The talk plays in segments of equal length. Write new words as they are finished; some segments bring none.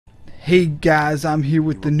Hey guys, I'm here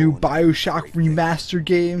with the new Bioshock remaster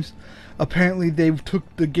games. Apparently they took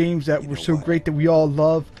the games that were so great that we all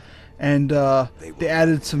love and they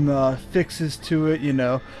added some fixes to it, you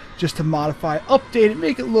know, just to modify, update it,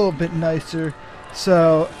 make it a little bit nicer.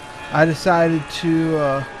 So I decided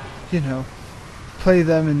to, you know, play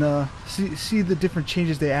them and see the different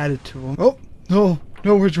changes they added to them. Oh,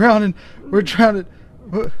 no, we're drowning. We're drowning.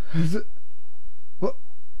 What is it?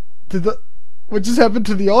 What just happened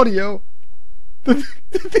to the audio? Did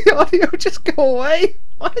the audio just go away?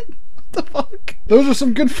 What the fuck? Those are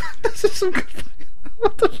some good. Those are some good.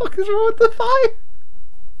 What the fuck is wrong with the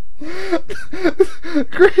fire?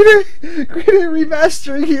 Great A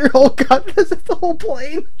remastering here. Oh god, this is the whole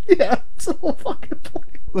plane. Yeah, it's the whole fucking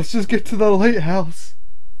plane. Let's just get to the lighthouse.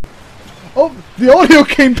 Oh, the audio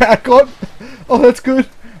came back on. Oh, that's good.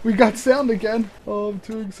 We got sound again. Oh, I'm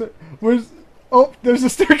too excited. Where's? Oh, there's a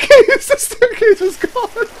staircase! The staircase is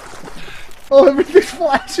gone! Oh, everything's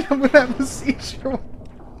flashing. I'm gonna have a seizure.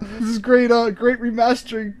 This is great, great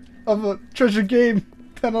remastering of a treasure game.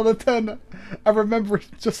 10 out of 10. I remember it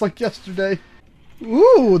just like yesterday.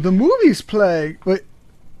 Ooh, the movie's playing. Wait.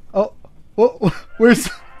 Oh, where's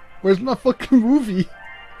my fucking movie?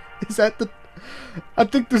 Is that the... I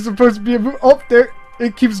think there's supposed to be a movie. Oh, there.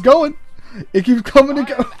 It keeps going. It keeps coming and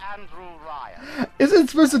going. Isn't it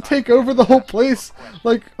supposed to take over the whole place?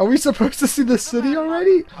 Like, are we supposed to see the city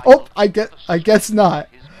already? Oh, I guess not.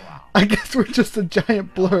 I guess we're just a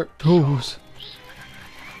giant blur. Those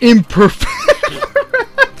imperfect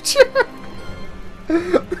rapture.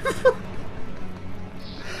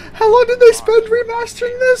 How long did they spend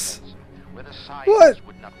remastering this? What?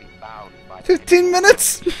 15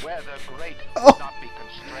 minutes? Oh,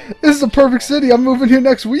 this is a perfect city. I'm moving here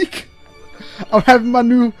next week. I'm having my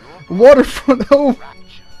new waterfront home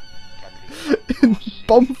in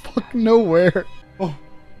bumfuck nowhere. Oh,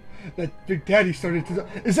 that Big Daddy started to...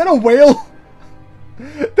 Is that a whale?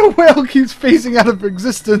 The whale keeps phasing out of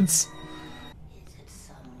existence.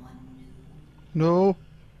 No,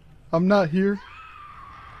 I'm not here.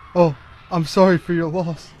 Oh, I'm sorry for your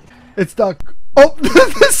loss. It's not... Oh,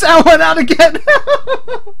 the sound went out again.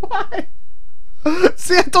 Why?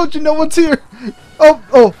 See, I told you no one's here.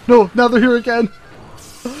 Oh, no, now they're here again.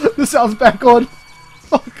 The sound's back on.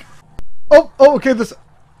 Fuck. Oh, okay,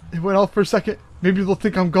 it went off for a second. Maybe they'll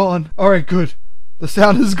think I'm gone. Alright, good. The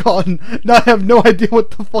sound is gone. Now I have no idea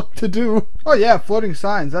what the fuck to do. Oh yeah, floating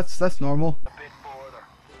signs. That's normal.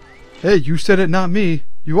 Hey, you said it, not me.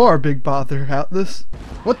 You are a big bother, Atlas.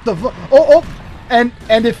 What the fuck? Oh, and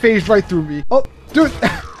it phased right through me. Oh, dude,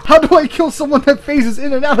 how do I kill someone that phases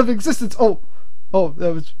in and out of existence? Oh,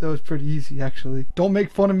 that was pretty easy, actually. Don't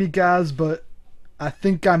make fun of me, guys, but I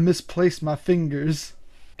think I misplaced my fingers.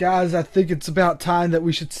 Guys, I think it's about time that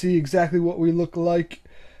we should see exactly what we look like.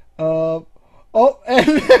 Oh, and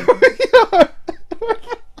there we are!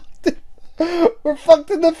 We're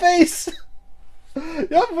fucked in the face!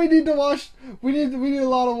 Yep, we need to wash. We need a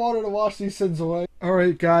lot of water to wash these sins away.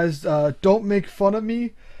 Alright, guys, don't make fun of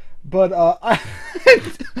me, but I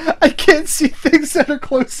can't see things that are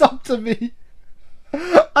close up to me.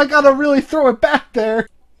 I gotta really throw it back there.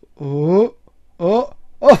 Oh,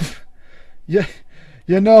 yeah,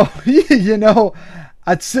 you know,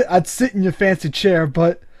 I'd sit in your fancy chair,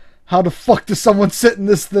 but how the fuck does someone sit in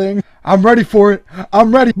this thing? I'm ready for it.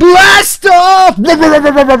 I'm ready. Blast off! Look at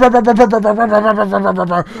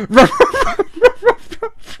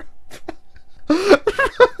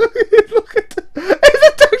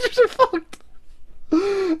the textures are fucked.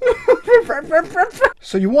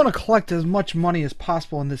 So you want to collect as much money as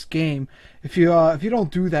possible in this game. If you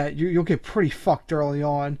don't do that, you'll get pretty fucked early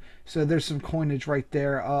on. So there's some coinage right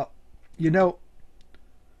there. You know,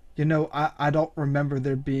 I don't remember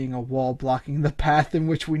there being a wall blocking the path in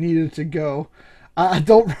which we needed to go. I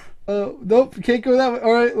don't. Nope, can't go that way.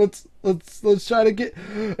 All right, let's try to get.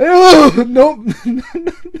 Nope,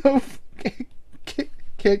 nope,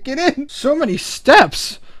 can't get in. So many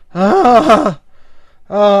steps.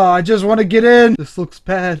 I just want to get in. This looks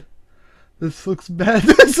bad. This looks bad.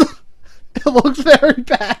 It looks very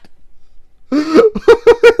bad.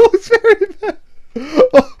 It looks very bad.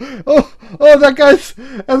 Oh, that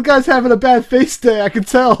guy's having a bad face day, I can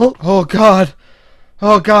tell. Oh god,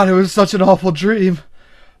 it was such an awful dream.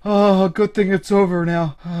 Oh, good thing it's over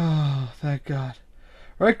now. Oh, thank God.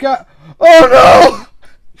 Right, God? Oh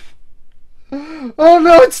no! Oh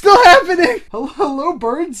no, it's still happening! Hello,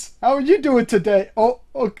 birds. How are you doing today? Oh,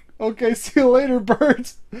 okay, see you later,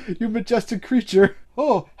 birds. You majestic creature.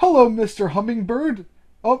 Oh, hello, Mr. Hummingbird.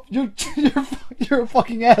 Oh, you're a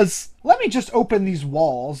fucking ass. Let me just open these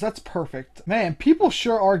walls. That's perfect. Man, people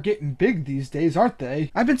sure are getting big these days, aren't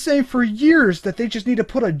they? I've been saying for years that they just need to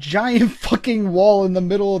put a giant fucking wall in the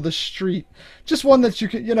middle of the street. Just one that you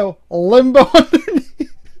can, you know, limbo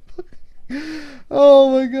underneath.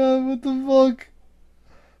 Oh my god, what the fuck?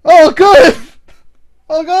 Oh, good!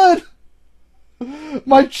 Oh, good!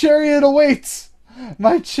 My chariot awaits!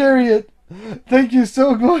 My chariot! Thank you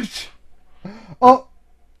so much! Oh,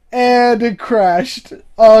 and it crashed.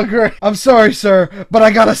 Oh, great. I'm sorry, sir, but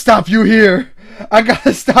I gotta stop you here. I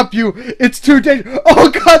gotta stop you. It's too dangerous. Oh,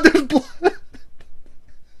 God, there's blood.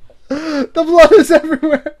 The blood is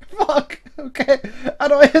everywhere. Fuck. Okay. How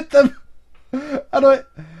do I hit them? How do I...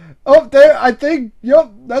 Oh, there. I think...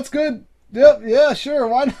 Yep, that's good. Yep, yeah, sure.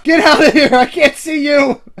 Why not? Get out of here. I can't see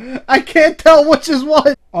you. I can't tell which is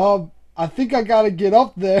what. I think I gotta get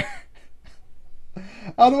up there.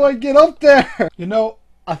 How do I get up there? You know,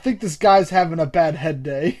 I think this guy's having a bad head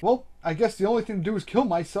day. Well, I guess the only thing to do is kill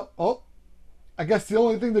myself. Oh, I guess the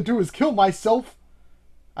only thing to do is kill myself.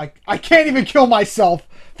 I can't even kill myself.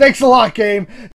 Thanks a lot, game.